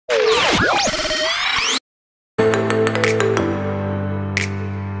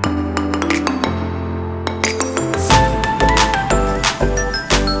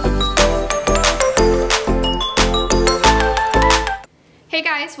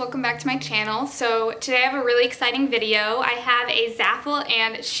guys, welcome back to my channel. So today I have a really exciting video. I have a Zaful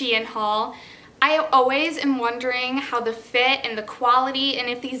and Shein haul. I always am wondering how the fit and the quality and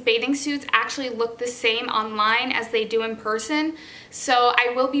if these bathing suits actually look the same online as they do in person. So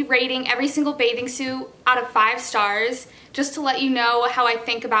I will be rating every single bathing suit out of 5 stars just to let you know how I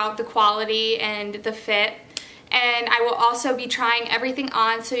think about the quality and the fit. And I will also be trying everything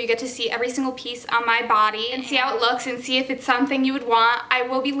on so you get to see every single piece on my body and see how it looks and see if it's something you would want. I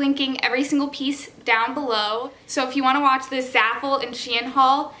will be linking every single piece down below. So if you want to watch this Zaful and Shein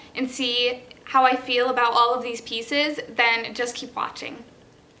haul and see how I feel about all of these pieces, then just keep watching.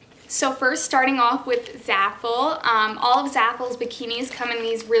 So first, starting off with Zaful. All of Zaful's bikinis come in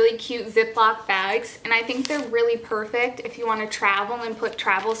these really cute Ziploc bags, and I think they're really perfect if you want to travel and put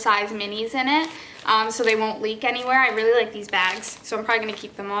travel size minis in it, so they won't leak anywhere. I really like these bags, so I'm probably going to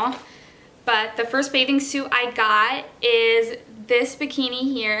keep them all. But the first bathing suit I got is this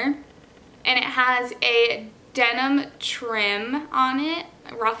bikini here, and it has a denim trim on it,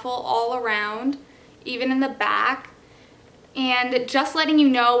 ruffle all around, even in the back. And just letting you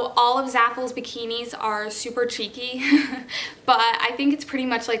know, all of Zaful's bikinis are super cheeky, but I think it's pretty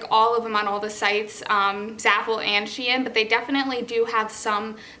much like all of them on all the sites, Zaful and Shein, but they definitely do have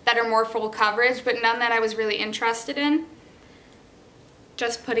some that are more full coverage, but none that I was really interested in.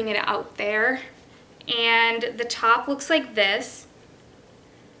 Just putting it out there. And the top looks like this.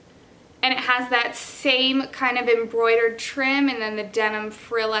 And it has that same kind of embroidered trim and then the denim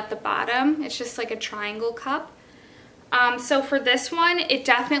frill at the bottom. It's just like a triangle cup. So for this one, it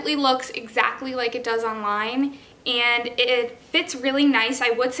definitely looks exactly like it does online, and it fits really nice.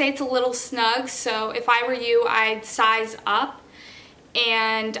 I would say it's a little snug, so if I were you, I'd size up.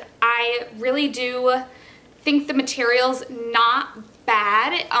 And I really do think the material's not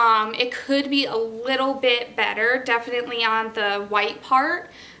bad. It could be a little bit better, definitely on the white part.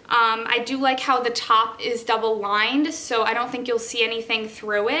 I do like how the top is double lined, so I don't think you'll see anything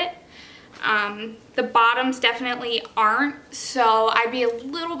through it. The bottoms definitely aren't, so I'd be a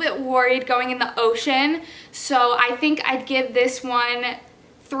little bit worried going in the ocean. So I think I'd give this one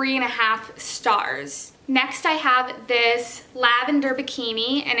 3.5 stars. Next I have this lavender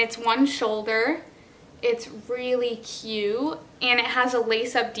bikini, and it's one shoulder. It's really cute, and it has a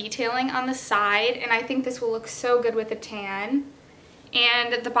lace-up detailing on the side, and I think this will look so good with a tan.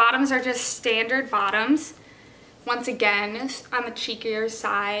 And the bottoms are just standard bottoms, once again on the cheekier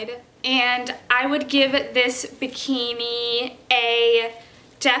side. And I would give this bikini a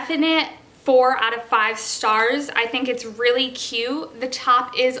definite 4 out of 5 stars. I think it's really cute. The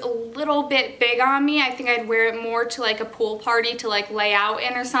top is a little bit big on me. I think I'd wear it more to like a pool party to like lay out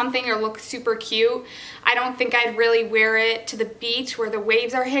in or something, or look super cute. I don't think I'd really wear it to the beach where the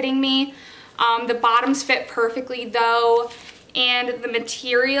waves are hitting me. The bottoms fit perfectly though. And the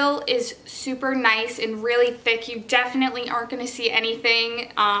material is super nice and really thick. You definitely aren't going to see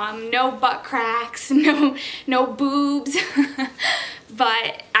anything. No butt cracks, no boobs.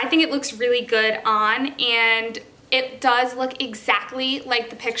 But I think it looks really good on, and it does look exactly like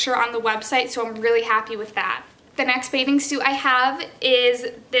the picture on the website, so I'm really happy with that. The next bathing suit I have is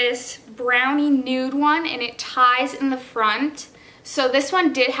this brownie nude one, and it ties in the front. So this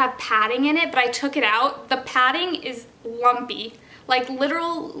one did have padding in it, but I took it out. The padding is lumpy, like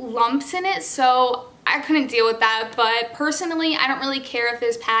literal lumps in it, so I couldn't deal with that. But personally, I don't really care if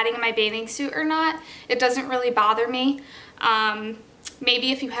there's padding in my bathing suit or not. It doesn't really bother me.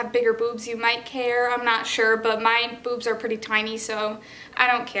 Maybe if you have bigger boobs, you might care. I'm not sure, but my boobs are pretty tiny, so I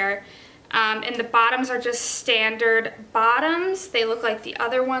don't care. And the bottoms are just standard bottoms. They look like the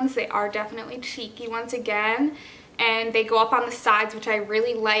other ones. They are definitely cheeky once again. And they go up on the sides, which I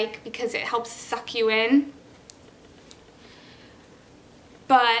really like because it helps suck you in.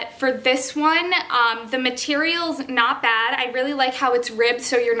 But for this one, the material's not bad. I really like how it's ribbed,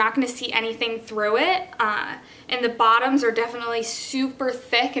 so you're not going to see anything through it. And the bottoms are definitely super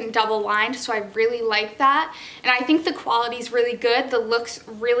thick and double lined, so I really like that. And I think the quality's really good. The look's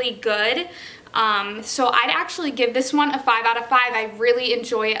really good. So I'd actually give this one a 5 out of 5. I really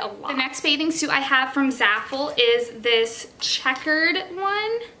enjoy it a lot. The next bathing suit I have from Zaful is this checkered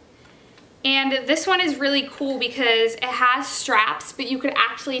one. And this one is really cool because it has straps, but you could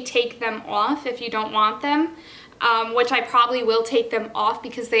actually take them off if you don't want them, which I probably will take them off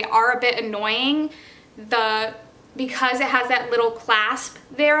because they are a bit annoying. Because it has that little clasp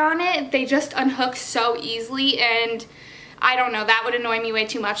there on it, they just unhook so easily, and I don't know, that would annoy me way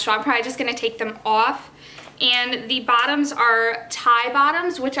too much, so I'm probably just going to take them off. And the bottoms are tie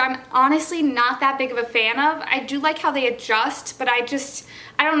bottoms, which I'm honestly not that big of a fan of. I do like how they adjust, but I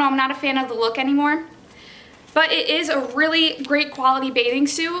don't know, I'm not a fan of the look anymore. But it is a really great quality bathing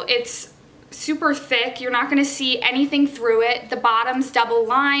suit. It's super thick. You're not going to see anything through it. The bottom's double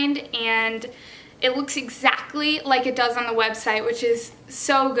lined and it looks exactly like it does on the website, which is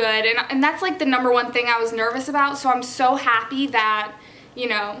so good. And that's like the #1 thing I was nervous about. So I'm so happy that, you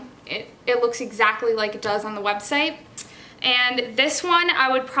know, it looks exactly like it does on the website. And this one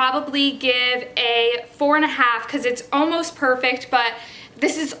I would probably give a 4.5 because it's almost perfect, but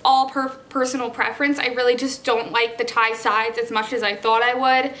this is all personal preference. I really just don't like the tie sides as much as I thought I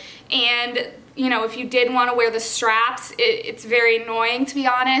would. And, you know, if you did want to wear the straps, it's very annoying, to be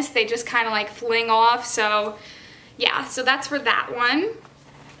honest. They just kind of like fling off. So, yeah, so that's for that one.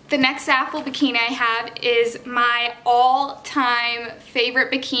 The next Zaful bikini I have is my all-time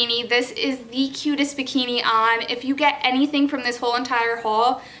favorite bikini. This is the cutest bikini on. If you get anything from this whole entire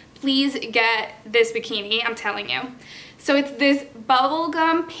haul, please get this bikini, I'm telling you. So it's this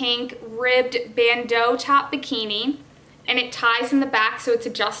bubblegum pink ribbed bandeau top bikini, and it ties in the back so it's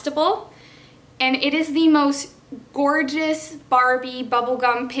adjustable. And it is the most gorgeous Barbie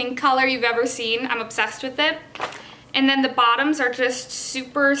bubblegum pink color you've ever seen. I'm obsessed with it. And then the bottoms are just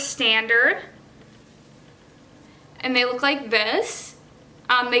super standard. And they look like this.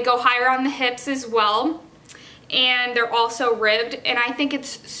 They go higher on the hips as well. And they're also ribbed, and I think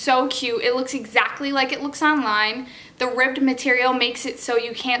it's so cute. It looks exactly like it looks online. The ribbed material makes it so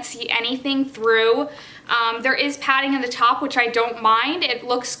you can't see anything through. There is padding in the top, which I don't mind. It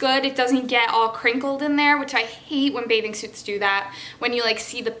looks good. It doesn't get all crinkled in there, which I hate when bathing suits do that. When you like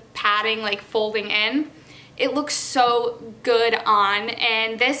see the padding like folding in. It looks so good on,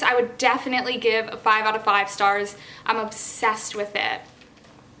 and this I would definitely give a 5 out of 5 stars. I'm obsessed with it.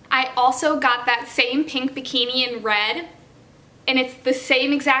 I also got that same pink bikini in red, and it's the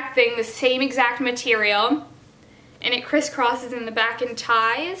same exact thing, the same exact material, and it crisscrosses in the back and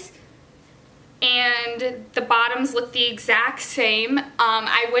ties, and the bottoms look the exact same.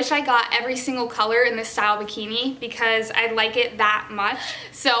 I wish I got every single color in this style bikini because I like it that much.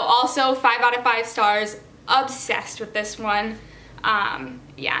 So also 5 out of 5 stars, obsessed with this one.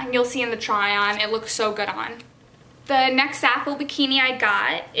 Yeah, and you'll see in the try on, it looks so good on. The next Zaful bikini I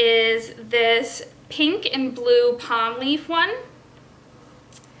got is this pink and blue palm leaf one.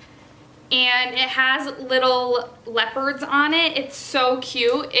 And it has little leopards on it. It's so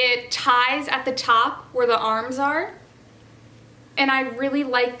cute. It ties at the top where the arms are. And I really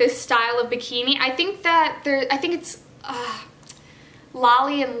like this style of bikini. I think it's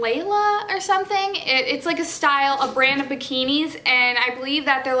Lolly and Layla or something. It's like a brand of bikinis, and I believe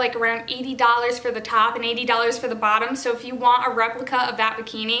that they're like around $80 for the top and $80 for the bottom. So if you want a replica of that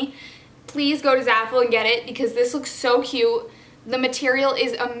bikini, please go to Zaful and get it because this looks so cute. The material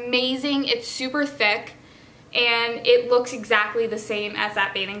is amazing. It's super thick and it looks exactly the same as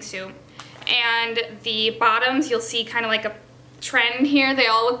that bathing suit. And the bottoms, you'll see kind of like a trend here. They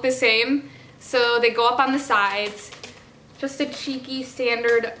all look the same. So they go up on the sides. Just a cheeky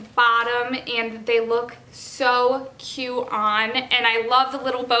standard bottom, and they look so cute on. And I love the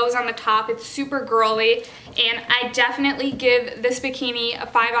little bows on the top. It's super girly, and I definitely give this bikini a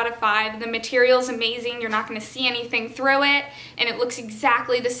 5 out of 5. The material's amazing. You're not going to see anything through it, and it looks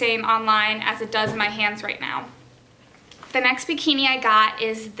exactly the same online as it does in my hands right now. The next bikini I got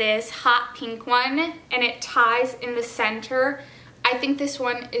is this hot pink one, and it ties in the center. I think this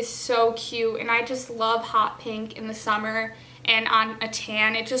one is so cute, and I just love hot pink in the summer and on a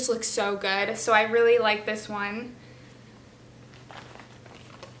tan. It just looks so good, so I really like this one.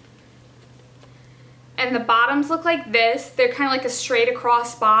 And the bottoms look like this. They're kind of like a straight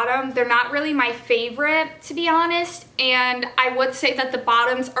across bottom. They're not really my favorite, to be honest, and I would say that the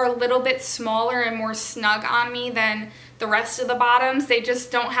bottoms are a little bit smaller and more snug on me than the rest of the bottoms. They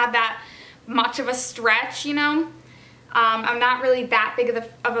just don't have that much of a stretch, you know? I'm not really that big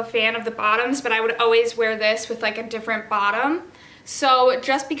of a fan of the bottoms, but I would always wear this with like a different bottom. So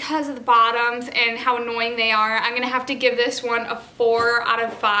just because of the bottoms and how annoying they are, I'm going to have to give this one a 4 out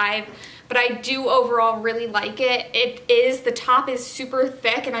of 5. But I do overall really like it. The top is super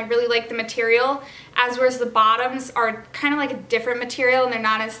thick and I really like the material, whereas the bottoms are kind of like a different material and they're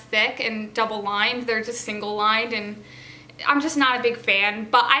not as thick and double lined. They're just single lined, and I'm just not a big fan,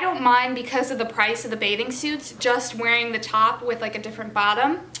 but I don't mind because of the price of the bathing suits, just wearing the top with like a different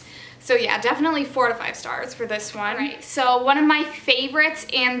bottom. So yeah, definitely 4 to 5 stars for this one. Right, so one of my favorites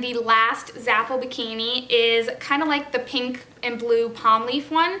and the last Zaful bikini is kind of like the pink and blue palm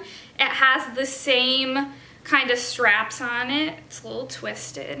leaf one. It has the same kind of straps on it. It's a little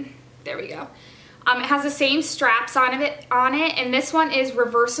twisted. There we go. It has the same straps on it, and this one is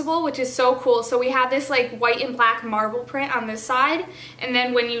reversible, which is so cool. So we have this like white and black marble print on this side, and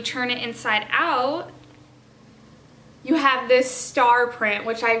then when you turn it inside out, you have this star print,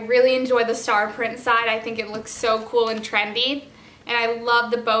 which I really enjoy the star print side. I think it looks so cool and trendy. And I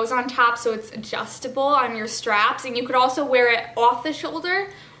love the bows on top, so it's adjustable on your straps. And you could also wear it off the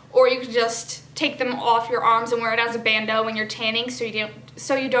shoulder, or you could just take them off your arms and wear it as a bandeau when you're tanning so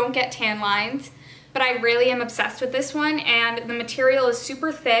you don't get tan lines. But I really am obsessed with this one, and the material is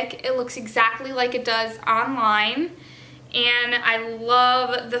super thick. It looks exactly like it does online. And I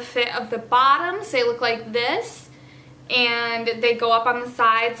love the fit of the bottoms. They look like this, and they go up on the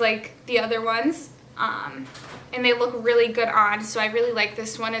sides like the other ones. And they look really good on, so I really like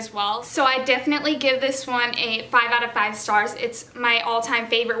this one as well. So I definitely give this one a 5 out of 5 stars. It's my all-time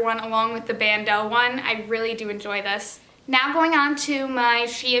favorite one along with the bandeau one. I really do enjoy this. Now going on to my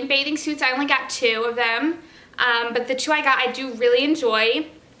Shein bathing suits. I only got 2 of them, but the 2 I got I do really enjoy.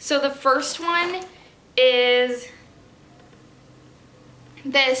 So the first one is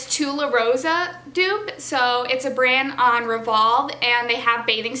this Tula Rosa dupe. So it's a brand on Revolve, and they have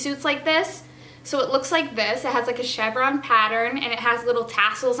bathing suits like this. So it looks like this. It has like a chevron pattern, and it has little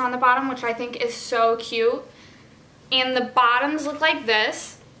tassels on the bottom, which I think is so cute. And the bottoms look like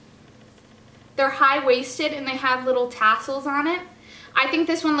this. They're high-waisted, and they have little tassels on it. I think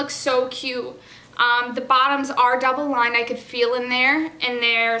this one looks so cute. The bottoms are double-lined. I could feel in there, and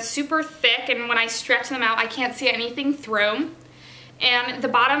they're super thick, and when I stretch them out, I can't see anything through. And the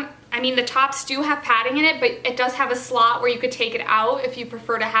bottom, the tops do have padding in it, but it does have a slot where you could take it out if you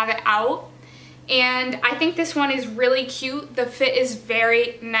prefer to have it out. And I think this one is really cute. The fit is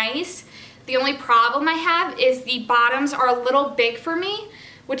very nice. The only problem I have is the bottoms are a little big for me,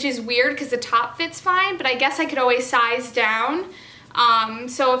 which is weird because the top fits fine, but I guess I could always size down.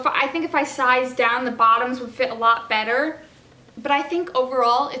 So I think if I size down, the bottoms would fit a lot better. But I think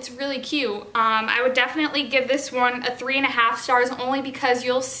overall it's really cute. I would definitely give this one a 3.5 stars, only because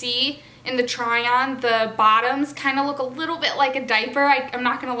you'll see in the try-on the bottoms kind of look a little bit like a diaper. I'm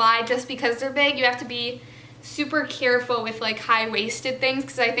not gonna lie, just because they're big, you have to be super careful with like high-waisted things,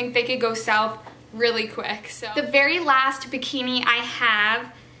 because I think they could go south really quick. So the very last bikini I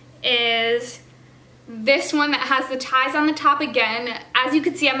have is this one that has the ties on the top again. As you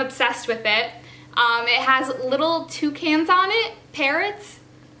can see, I'm obsessed with it. It has little toucans on it, parrots.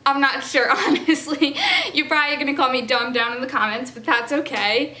 I'm not sure, honestly. You're probably gonna call me dumb down in the comments, but that's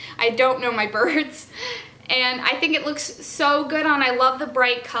okay. I don't know my birds. And I think it looks so good on. I love the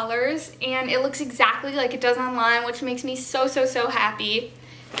bright colors, and it looks exactly like it does online, which makes me so, so, so happy.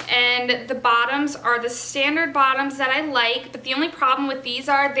 And the bottoms are the standard bottoms that I like, but the only problem with these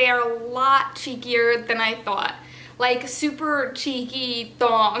are they are a lot cheekier than I thought. Like super cheeky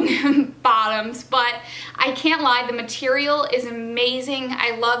thong bottoms, but I can't lie, the material is amazing.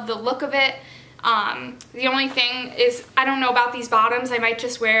 I love the look of it. The only thing is, I don't know about these bottoms. I might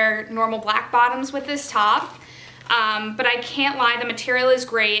just wear normal black bottoms with this top, but I can't lie, the material is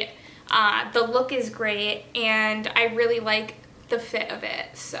great. The look is great, and I really like the fit of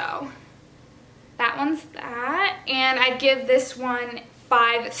it. So that one's that, and I'd give this one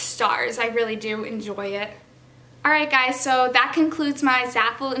 5 stars. I really do enjoy it. Alright guys, so that concludes my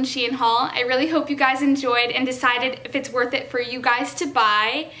Zaful and Shein haul. I really hope you guys enjoyed and decided if it's worth it for you guys to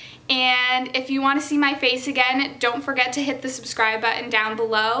buy. And if you want to see my face again, don't forget to hit the subscribe button down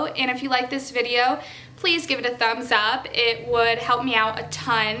below. And if you like this video, please give it a thumbs up. It would help me out a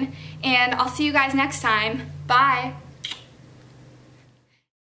ton. And I'll see you guys next time. Bye!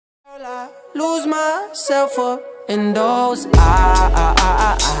 I lose myself up in those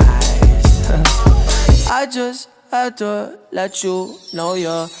eyes. I just had to let you know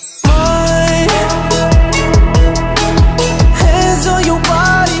you're